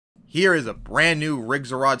Here is a brand new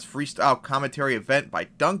RoR's Freestyle Commentary event by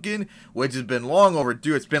Duncan, which has been long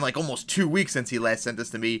overdue. It's been like almost 2 weeks since he last sent this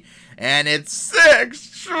to me, and it's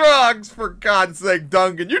 6 trucks, for God's sake,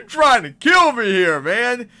 Duncan. You're trying to kill me here,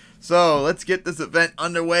 man. So let's get this event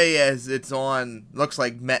underway as it's on, looks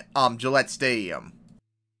like Gillette Stadium.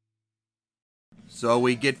 So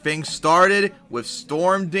we get things started with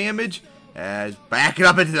storm damage. As backing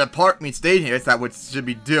up into the stadium here, it's not what it should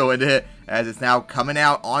be doing, as it's now coming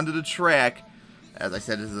out onto the track. As I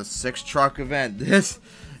said, this is a 6-truck event. This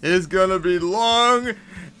is gonna be long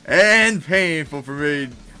and painful for me.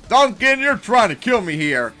 Duncan, you're trying to kill me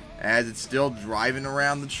here. As it's still driving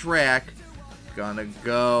around the track. Gonna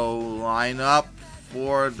go line up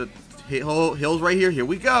for the hills right here. Here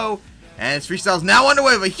we go. And it's Freestyle's now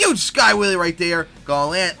underway with a huge sky wheelie right there.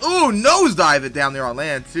 Gonna land. Ooh, nosedive it down there on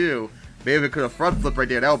land too. Maybe it could have front flip right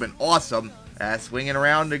there. That would have been awesome. Swinging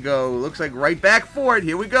around to go. Looks like right back for it.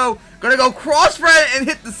 Here we go. Gonna go cross thread and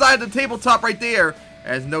hit the side of the tabletop right there.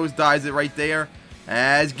 As nose dives it right there.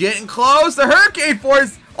 As getting close. The hurricane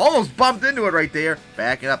force almost bumped into it right there.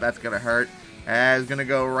 Backing up. That's gonna hurt. As gonna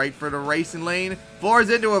go right for the racing lane.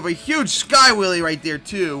 Floors into it with a huge sky wheelie right there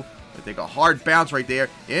too. I take a hard bounce right there.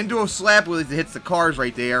 Into a slap wheelie that hits the cars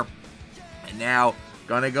right there. And now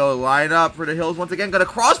gonna go line up for the hills once again. Gonna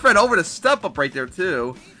cross thread over the step up right there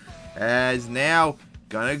too. As now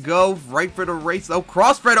gonna go right for the race. Oh,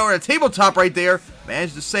 cross thread over the tabletop right there.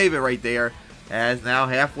 Managed to save it right there. As now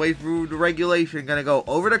halfway through the regulation, gonna go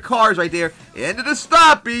over the cars right there into the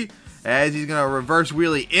stoppie. As he's gonna reverse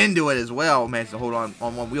wheelie into it as well. Managed to hold on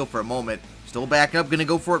one wheel for a moment. Still backing up. Gonna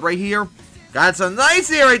go for it right here. Got some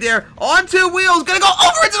nice air right there on 2 wheels. Gonna go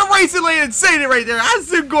over into the racing lane and save it right there. That's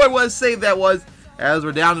so good what a save that was. As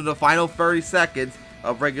we're down to the final 30 seconds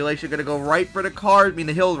of regulation. Gonna go right for the cars,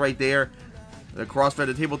 the hills right there. The crossfed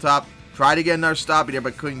the tabletop. Tried to get another stoppie there,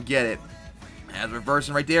 but couldn't get it. As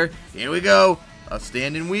reversing right there. Here we go. A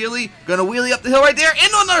standing wheelie. Gonna wheelie up the hill right there.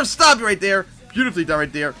 Into another stoppie right there. Beautifully done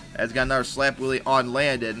right there. As got another slap wheelie on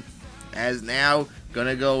landing. As now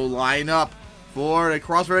gonna go line up for the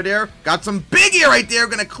crossfed right there. Got some big air right there.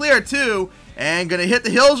 Gonna clear it too. And gonna hit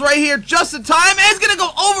the hills right here just in time. And it's gonna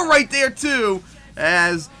go over right there too.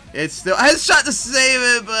 As it still has shot to save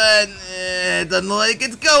it, but it doesn't look like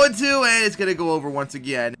it's going to, and it's going to go over once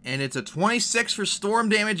again. And it's a 26 for storm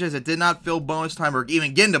damage, as it did not fill bonus time or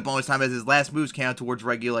even get into bonus time, as his last moves count towards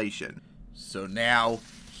regulation. So now,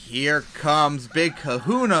 here comes Big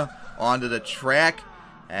Kahuna onto the track,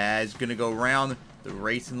 as going to go around the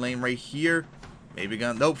racing lane right here. Maybe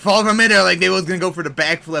gonna, nope, fall from in there, like maybe it was going to go for the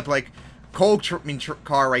backflip, like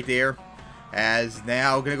car right there. As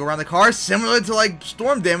now gonna go around the car, similar to like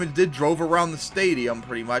storm damage did, drove around the stadium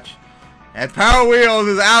pretty much. And Power Wheels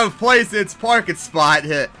is out of place in its parking spot.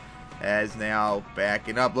 As now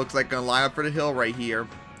backing up, looks like gonna line up for the hill right here.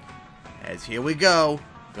 As here we go,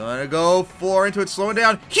 gonna go 4 into it, slowing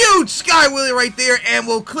down. Huge sky wheelie right there, and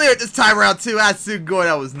we'll clear it this time around too. That's too good.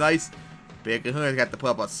 That was nice. Big Kahuna's got to put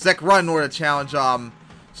up a sick run in order to challenge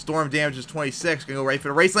storm damage is 26. Gonna go right for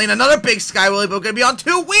the race lane. Another big sky wheelie, but gonna be on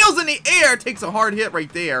 2 wheels in the air. Takes a hard hit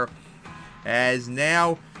right there. As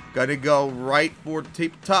now gonna go right for the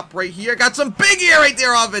top right here. Got some big air right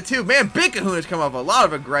there off it too. Man, Big Kahuna's come off a lot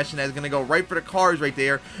of aggression. As gonna go right for the cars right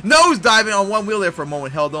there. Nose diving on 1 wheel there for a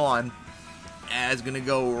moment. Held on. As gonna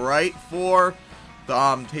go right for the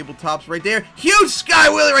tabletops right there. Huge sky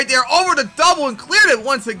wheelie right there over the double and cleared it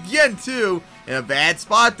once again too. In a bad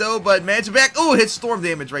spot though, but managed to back. Ooh, hit storm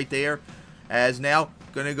damage right there. As now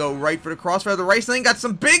gonna go right for the crossfire of the race lane. Got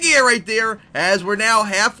some big air right there. As we're now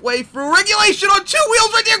halfway through regulation on 2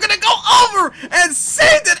 wheels right there. Gonna go over and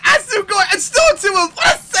saved it. Asugo and still 2 wheels.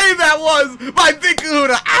 What a save that was by Big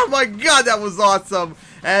Kahuna. Oh my god, that was awesome.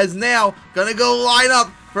 As now gonna go line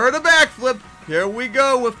up for the backflip. Here we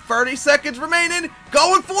go with 30 seconds remaining.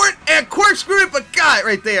 Going for it and corkscrew it, but got it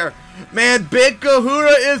right there. Man, Big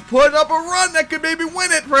Kahuna is putting up a run that could maybe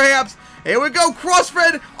win it, perhaps. Here we go,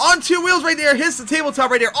 crossfed on 2 wheels right there. Hits the tabletop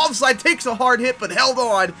right there. Offside, takes a hard hit, but held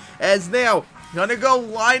on. As now, gonna go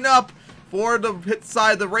line up for the hit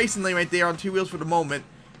side of the racing lane right there on 2 wheels for the moment.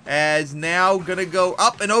 As now, gonna go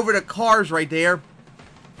up and over the cars right there.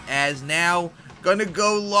 As now, gonna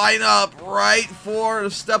go line up right for the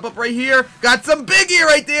step up right here. Got some big air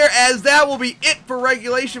right there, as that will be it for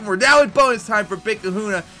regulation. We're now in bonus time for Big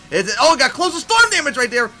Kahuna. Oh, got close to storm damage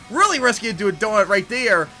right there. Really risky to do a donut right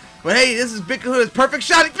there. But hey, this is Big Kahuna's perfect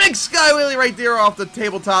shot. Big sky wheelie right there off the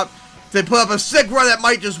tabletop to put up a sick run that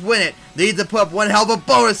might just win it. Needs to put up one hell of a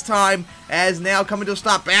bonus time. As now coming to a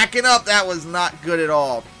stop, backing up. That was not good at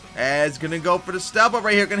all. As gonna go for the step up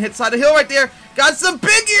right here. Gonna hit side of the hill right there. Got some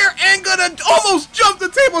big air and gonna almost jump the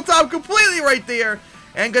tabletop completely right there.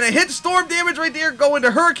 And gonna hit storm damage right there. Go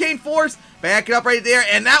into hurricane force. Back it up right there.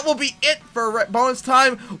 And that will be it for bonus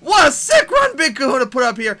time. What a sick run Big Kahuna put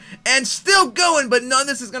up here. And still going, but none of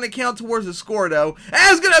this is gonna count towards the score though.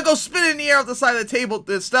 As gonna go spin in the air off the side of the table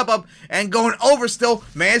to step up and going over still.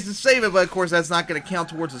 Managed to save it, but of course that's not gonna count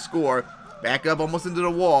towards the score. Back up almost into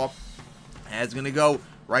the wall. As gonna go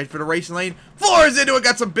right for the racing lane. Floors into it.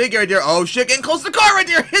 Got some big air right there. Oh shit, getting close to the car right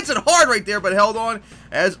there. Hits it hard right there, but held on.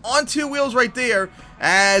 As on two wheels right there.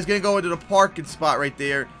 As gonna go into the parking spot right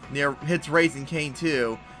there. Near hits Racing Cane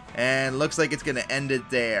 2. And looks like it's gonna end it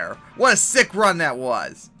there. What a sick run that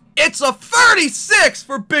was. It's a 36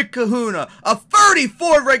 for Big Kahuna. A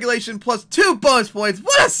 34 regulation plus 2 bonus points.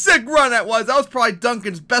 What a sick run that was. That was probably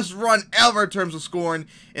Duncan's best run ever in terms of scoring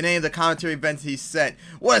in any of the commentary events he's sent.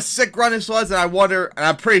 What a sick run this was, and I wonder, and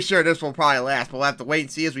I'm pretty sure this will probably last, but we'll have to wait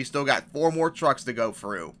and see as we still got 4 more trucks to go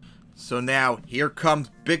through. So now, here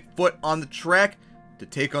comes Bigfoot on the track to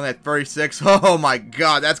take on that 36. Oh my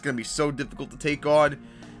god, that's going to be so difficult to take on.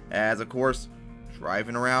 As, of course,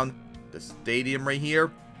 driving around the stadium right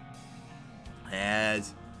here.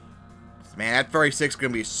 As, man, that 36 is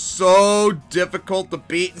going to be so difficult to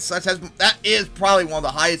beat and such. That is probably one of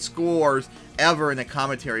the highest scores ever in a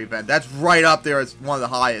commentary event. That's right up there as one of the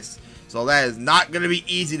highest. So that is not going to be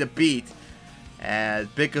easy to beat. As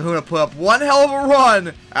Big Kahuna put up one hell of a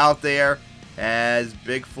run out there. As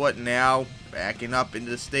Bigfoot now backing up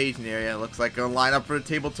into the staging area. It looks like going to line up for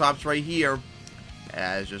the tabletops right here.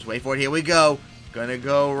 As, just wait for it. Here we go. Gonna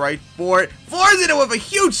go right for it. Floors into it with a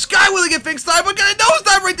huge sky wheel to get things started, but gonna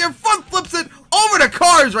nosedive right there. Front flips it over the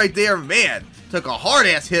cars right there. Man, took a hard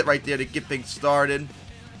ass hit right there to get things started.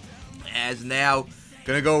 As now,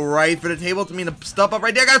 gonna go right for the table to mean the stuff up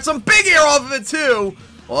right there. Got some big air off of it too.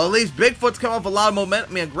 Well, at least Bigfoot's come off a lot of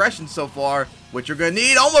momentum and aggression so far, which you're gonna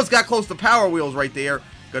need. Almost got close to power wheels right there.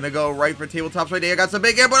 Gonna go right for tabletops right there. Got some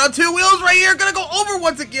big air, but on 2 wheels right here. Gonna go over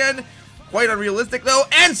once again. Quite unrealistic though,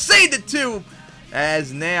 and saved it too.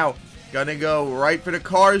 As now, gonna go right for the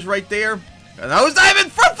cars right there. And nosedive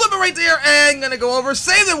and front flipping right there. And gonna go over.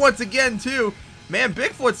 Save it once again, too. Man,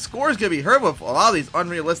 Bigfoot's score is gonna be hurt with a lot of these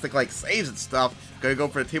unrealistic, like, saves and stuff. Gonna go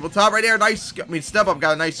for the tabletop right there. Nice, step up.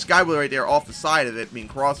 Got a nice sky wheel right there off the side of it, being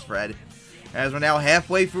cross-thread. As we're now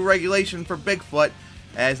halfway through regulation for Bigfoot.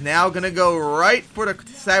 As now, gonna go right for the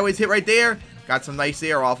sideways hit right there. Got some nice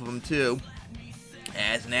air off of him, too.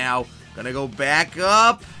 As now, gonna go back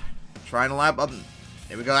up. Trying to lap up.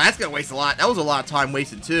 There we go. That's going to waste a lot. That was a lot of time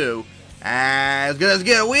wasted, too. As good as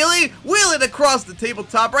get a wheelie. Wheeling across the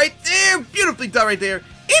tabletop right there. Beautifully done right there.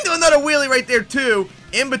 Into another wheelie right there, too.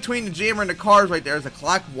 In between the jammer and the cars right there. As the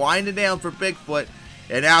clock winding down for Bigfoot.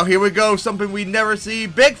 And now here we go. Something we never see.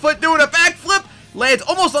 Bigfoot doing a backflip. Lands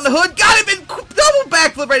almost on the hood. Got him in double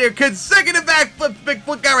backflip right there. Consecutive backflip.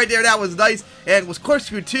 Bigfoot got right there. That was nice. And was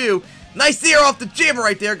corkscrew, too. Nice air off the jammer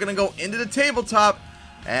right there. Going to go into the tabletop.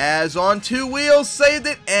 As on 2 wheels, saved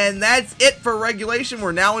it, and that's it for regulation.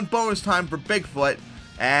 We're now in bonus time for Bigfoot.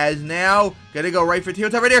 As now, gonna go right for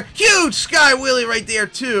tabletop right there. Huge sky wheelie right there,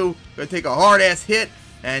 too. Gonna take a hard-ass hit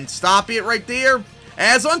and stop it right there.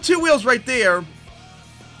 As on 2 wheels right there.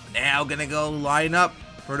 Now gonna go line up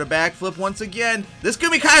for the backflip once again. This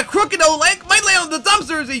could be kind of crooked, though. Might land on the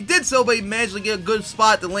dumpsters. He did so, but he managed to get a good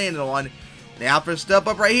spot to land on. Now for a step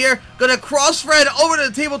up right here. Gonna cross-thread over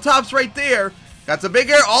to the tabletops right there. Got some big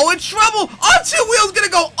air, all in trouble. On 2 wheels, gonna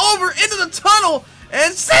go over into the tunnel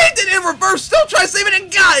and saved it in reverse. Still trying to save it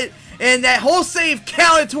and got it. And that whole save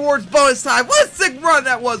counted towards bonus time. What a sick run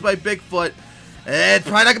that was by Bigfoot. And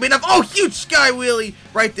probably not gonna be enough. Oh, huge sky wheelie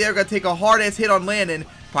right there. Gonna take a hard ass hit on landing.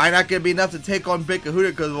 Probably not gonna be enough to take on Big Kahuna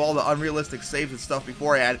because of all the unrealistic saves and stuff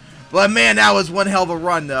beforehand. But man, that was one hell of a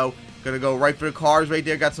run though. Gonna go right for the cars right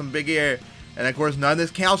there. Got some big air. And of course, none of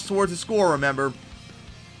this counts towards the score, remember.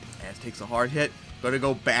 As takes a hard hit. Gonna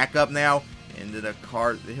go back up now into the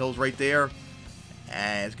hills right there.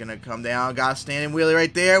 And it's gonna come down. Got a standing wheelie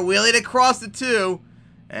right there. Wheelie across the 2.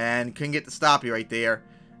 And couldn't get the stoppie right there.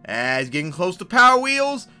 As getting close to power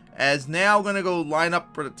wheels. As now gonna go line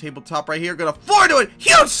up for the tabletop right here. Gonna forward to it.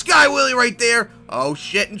 Huge sky wheelie right there. Oh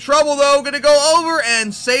shit, in trouble though. Gonna go over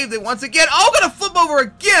and saved it once again. Oh, gonna flip over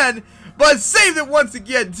again. But saved it once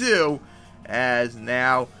again too. As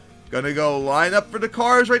now gonna go line up for the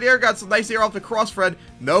cars right there. Got some nice air off the cross-thread.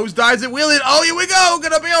 Nose dives it, wheeling. Oh, here we go.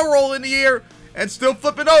 Gonna barrel roll in the air and still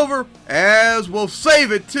flip it over. As we'll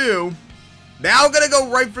save it too. Now gonna go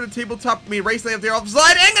right for the tabletop. Race lane up there off the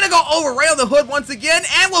side. And gonna go over right on the hood once again.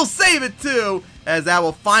 And we'll save it too. As that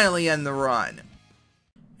will finally end the run.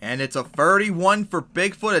 And it's a 31 for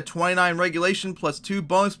Bigfoot, a 29 regulation plus 2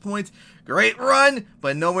 bonus points. Great run,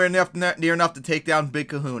 but nowhere near enough to take down Big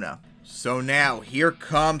Kahuna. So now, here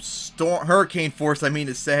comes Hurricane Force, I mean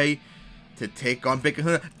to say, to take on Big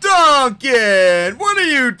Kahuna. Duncan! What are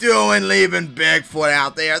you doing leaving Bigfoot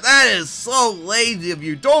out there? That is so lazy of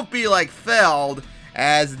you. Don't be like Feld.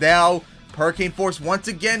 As now, Hurricane Force once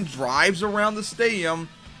again drives around the stadium.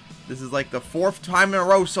 This is like the 4th time in a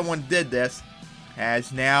row someone did this.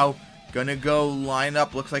 As now, gonna go line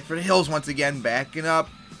up, looks like for the hills once again, backing up.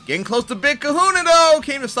 Getting close to Big Kahuna though!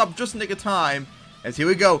 Came to stop just in the nick of time. As here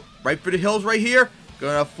we go, right for the hills right here.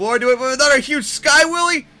 Gonna floor do it with another huge Sky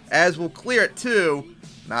Wheelie. As we'll clear it too.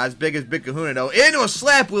 Not as big as Big Kahuna though. Into a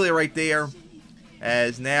slap wheelie right there.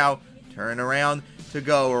 As now, turn around to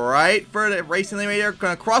go right for the racing lane right there.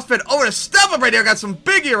 Gonna crossfit over to step up right there. Got some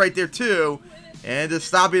big ear right there too. And the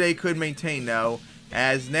stopping they could maintain though.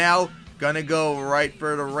 As now, gonna go right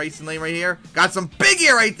for the racing lane right here. Got some big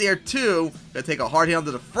ear right there too. Gonna take a hard hit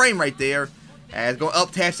onto the frame right there. As going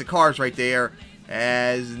up past the cars right there.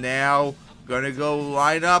 As now, gonna go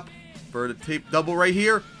line up for the tape double right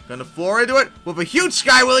here. Gonna floor into it with a huge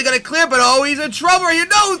Sky Wheelie. Gonna clear, but oh, he's in trouble. You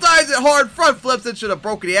know, dives it hard. Front flips it. Should have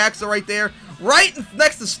broken the axle right there. Right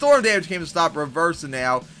next to Storm Damage came to stop reversing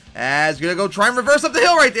now. As gonna go try and reverse up the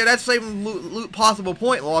hill right there. That's saving possible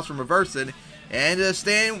point loss from reversing. And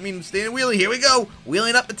standing wheelie. Here we go.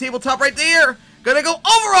 Wheeling up the tabletop right there. Gonna go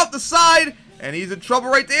over off the side. And he's in trouble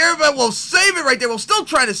right there. But we'll save it right there. We're still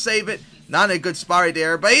trying to save it. Not in a good spot right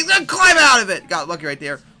there. But he's gonna climb out of it. Got lucky right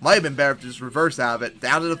there. Might have been better if just reverse out of it.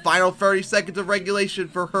 Down to the final 30 seconds of regulation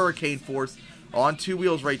for Hurricane Force. On 2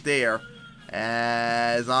 wheels right there.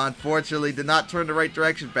 As unfortunately did not turn the right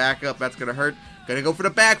direction. Back up. That's gonna hurt. Gonna go for the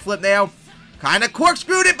backflip now. Kinda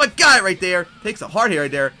corkscrewed it, but got it right there. Takes a hard hit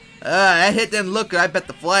right there. That hit didn't look good. I bet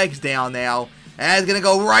the flag's down now. And gonna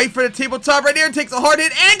go right for the tabletop right there. Takes a hard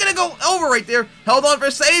hit and gonna go over right there. Held on for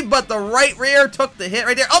a save, but the right rear took the hit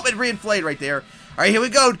right there. Oh, it reinflated right there. Alright, here we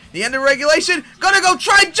go. The end of regulation. Gonna go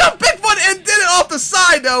try and jump Bigfoot and did it off the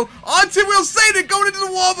side though. On 2 wheels, saved it, going into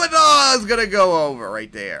the wall, but it's gonna go over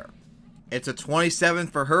right there. It's a 27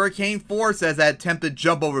 for Hurricane Force as that attempted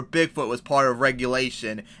jump over Bigfoot was part of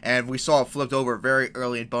regulation. And we saw it flipped over very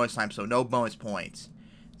early in bonus time, so no bonus points.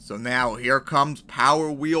 So now here comes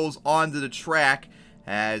Power Wheels onto the track.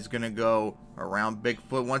 As gonna go around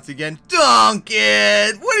Bigfoot once again.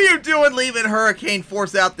 Duncan! What are you doing leaving Hurricane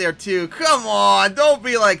Force out there too? Come on, don't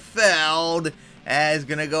be like Feld. As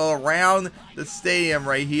gonna go around the stadium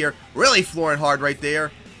right here. Really flooring hard right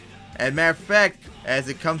there. And matter of fact, as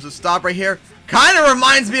it comes to stop right here, kind of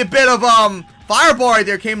reminds me a bit of Fireball right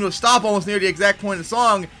there. Came to a stop almost near the exact point of the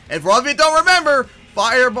song. And for all of you who don't remember,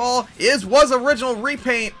 Fireball was original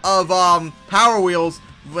repaint of Power Wheels.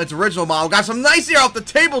 Its original model. Got some nice air off the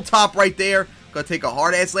tabletop right there. Gonna take a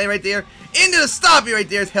hard ass lane right there. Into the stoppie right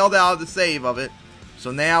there. It's held out of the save of it.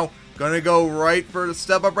 So now, gonna go right for the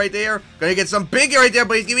step up right there. Gonna get some big air right there,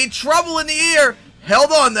 but he's gonna be in trouble in the air.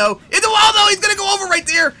 Held on though. In the wall though, he's gonna go over right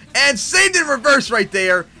there. And saved in reverse right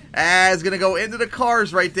there. As gonna go into the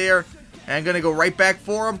cars right there. And gonna go right back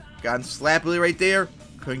for him. Got him slappily right there.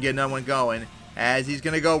 Couldn't get another one going. As he's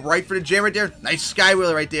gonna go right for the jam right there. Nice Sky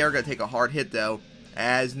Wheeler right there. Gonna take a hard hit though.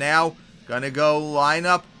 As now, gonna go line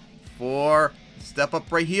up for step up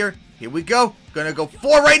right here. Here we go. Gonna go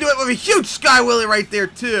 4 right into it with a huge Sky Wheelie right there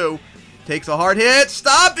too. Takes a hard hit.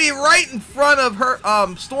 Stoppie right in front of her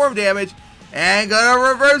Storm Damage. And gonna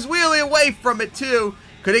reverse wheelie away from it too.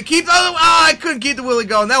 Could it keep the I couldn't keep the wheelie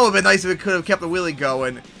going. That would have been nice if it could have kept the wheelie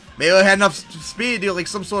going. Maybe it had enough speed to do like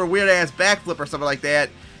some sort of weird ass backflip or something like that.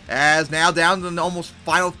 As now down to the almost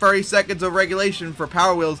final 30 seconds of regulation for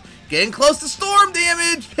Power Wheels. Getting close to Storm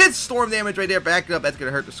Damage. Hits Storm Damage right there. Back it up. That's going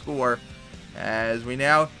to hurt the score. As we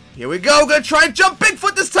now, here we go. Going to try and jump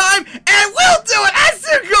Bigfoot this time. And we'll do it.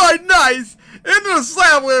 That's good. Nice. Into the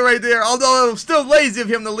slam wheel right there. Although it was still lazy of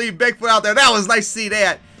him to leave Bigfoot out there. That was nice to see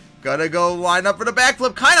that. Gonna go line up for the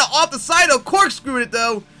backflip. Kind of off the side though. Corkscrewed it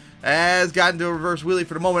though. As got into a reverse wheelie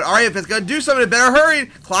for the moment. Alright, if it's gonna do something, it better hurry.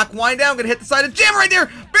 Clock wind down. Gonna hit the side of jam right there.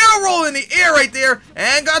 Barrel roll in the air right there.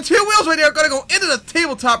 And got 2 wheels right there. Gonna go into the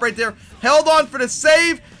tabletop right there. Held on for the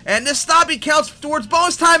save. And this stoppie counts towards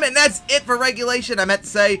bonus time. And that's it for regulation. I meant to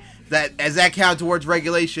say that as that counted towards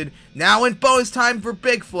regulation. Now in bonus time for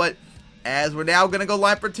Bigfoot. As we're now gonna go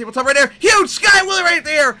line for the tabletop right there. Huge Sky Wheelie right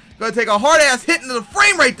there. Gonna take a hard ass hit into the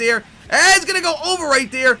frame right there. And it's gonna go over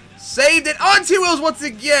right there. Saved it on 2 wheels once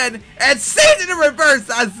again. And saved it in reverse.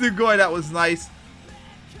 That's good. That was nice.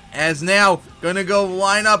 As now, gonna go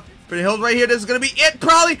line up for the hills right here. This is gonna be it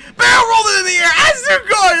probably. Barrel rolled it in the air. That's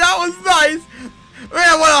good. That was nice.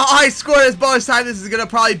 Man, what a high score this bonus time this is going to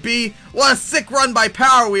probably be. What a sick run by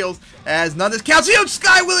Power Wheels. As none of this counts. Huge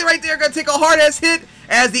Sky Wheelie right there. Going to take a hard-ass hit.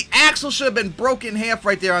 As the axle should have been broken in half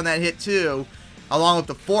right there on that hit too. Along with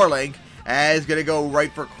the forelink. As going to go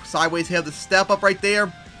right for sideways. Have the step up right there.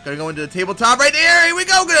 Going to go into the tabletop right there. Here we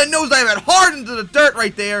go. Going to nosedive it hard into the dirt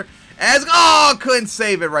right there. As, oh, couldn't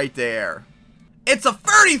save it right there. It's a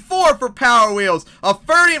 34 for Power Wheels. A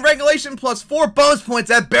 30 in regulation plus 4 bonus points.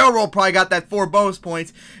 That barrel roll probably got that 4 bonus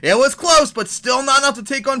points. It was close, but still not enough to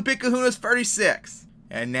take on Big Kahuna's 36.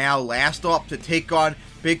 And now last up to take on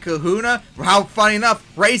Big Kahuna. How funny enough,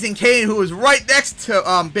 Raising Cane, who was right next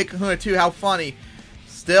to Big Kahuna too. How funny.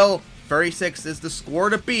 Still, 36 is the score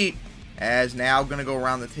to beat. As now going to go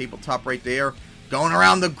around the tabletop right there. Going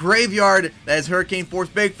around the graveyard. That is Hurricane Force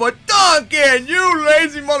Bigfoot. Duncan, you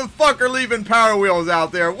lazy motherfucker leaving Power Wheels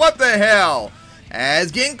out there. What the hell?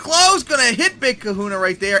 As getting close. Gonna hit Big Kahuna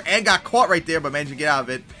right there. And got caught right there, but managed to get out of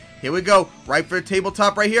it. Here we go. Right for the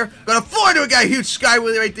tabletop right here. Gonna floor into a guy. Huge Sky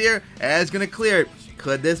Wheelie right there. As gonna clear it.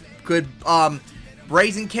 Could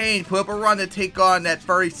Raising Cane put up a run to take on that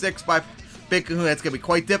 36 by Big Kahuna? That's gonna be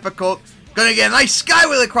quite difficult. Gonna get a nice Sky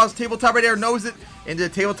Wheelie across the tabletop right there. Knows it. Into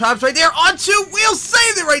the tabletops right there. On 2 wheels.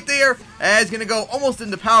 Saved it right there. As gonna go almost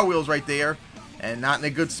into Power Wheels right there. And not in a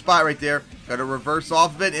good spot right there. Gonna reverse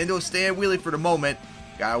off of it into a stand wheelie for the moment.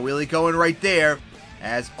 Got a wheelie going right there.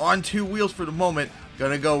 As on 2 wheels for the moment.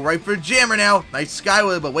 Gonna go right for the jammer now. Nice Sky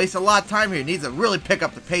Wheelie, but wastes a lot of time here. Needs to really pick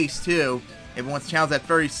up the pace too. Everyone's challenged at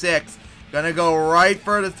 36. Gonna go right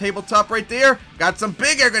for the tabletop right there. Got some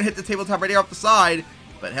big air. Gonna hit the tabletop right there off the side.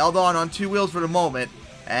 But held on 2 wheels for the moment.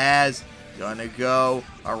 As gonna go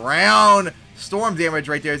around storm damage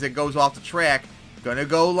right there as it goes off the track. Gonna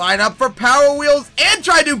go line up for Power Wheels and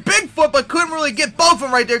try to do Bigfoot, but couldn't really get both of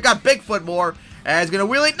them right there. Got Bigfoot more. As gonna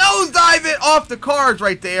wheelie nosedive it off the cars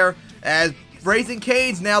right there. As Raising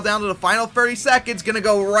Cane's now down to the final 30 seconds. Gonna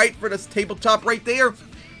go right for this tabletop right there.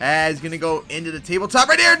 As gonna go into the tabletop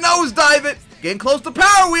right there. Nosedive it. Getting close to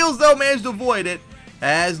Power Wheels though. Managed to avoid it.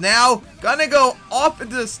 As now gonna go off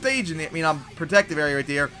into the stage protective area right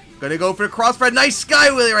there. Gonna go for the crossfire. Nice Sky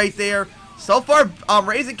Wheelie right there. So far,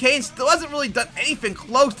 Raising Cane still hasn't really done anything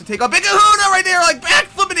close to take on Big Kahuna right there. Like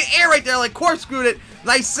backflip in the air right there. Like corkscrewed it.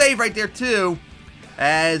 Nice save right there too.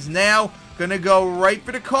 As now, gonna go right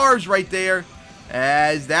for the cars right there.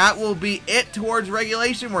 As that will be it towards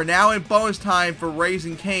regulation. We're now in bonus time for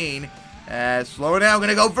Raising Cane. As slowing down.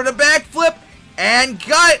 Gonna go for the backflip. And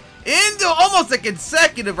got into almost a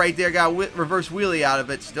consecutive right there. Got a reverse wheelie out of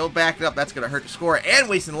it. Still backing up. That's going to hurt the score. And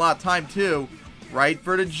wasting a lot of time, too. Right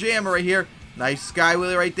for the jammer right here. Nice Sky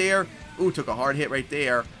Wheelie right there. Ooh, took a hard hit right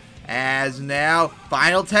there. As now,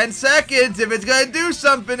 final 10 seconds. If it's going to do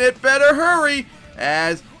something, it better hurry.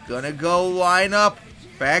 As going to go line up.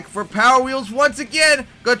 Back for Power Wheels once again.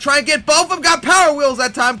 Gonna try and get both of them. Got Power Wheels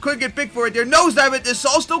that time. Couldn't get Bigfoot right there. Nosedive it. This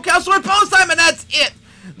all still counts for bonus time. And that's it.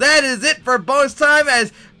 That is it for bonus time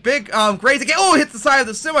as Big Raising Cane. Oh, hits the side of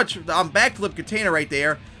the semi backflip container right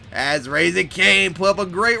there. As Raising Cane put up a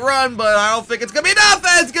great run, but I don't think it's going to be enough.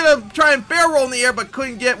 As it's going to try and barrel roll in the air, but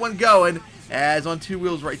couldn't get one going. As on 2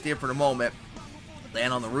 wheels right there for the moment.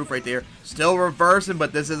 Land on the roof right there. Still reversing,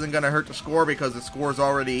 but this isn't going to hurt the score because the score's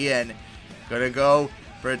already in. Going to go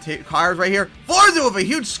for the tires right here. Floors it with a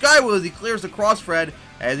huge Sky Wheel as he clears the crossfred.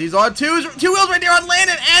 As he's on 2 wheels right there on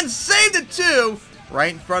landing and saved it too.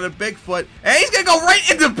 Right in front of Bigfoot. And he's going to go right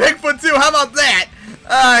into Bigfoot, too. How about that?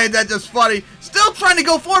 That's just funny. Still trying to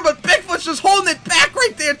go forward, but Bigfoot's just holding it back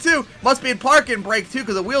right there, too. Must be in parking brake, too,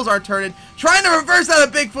 because the wheels aren't turning. Trying to reverse out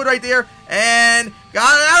of Bigfoot right there. And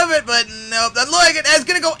got it out of it, but nope. Doesn't look like it. It's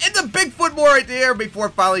going to go into Bigfoot more right there before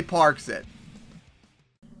it finally parks it.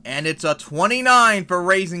 And it's a 29 for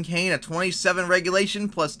Raising Cane, a 27 regulation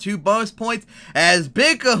plus 2 bonus points as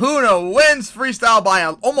Big Kahuna wins freestyle by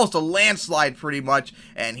almost a landslide pretty much.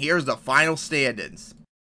 And here's the final standings.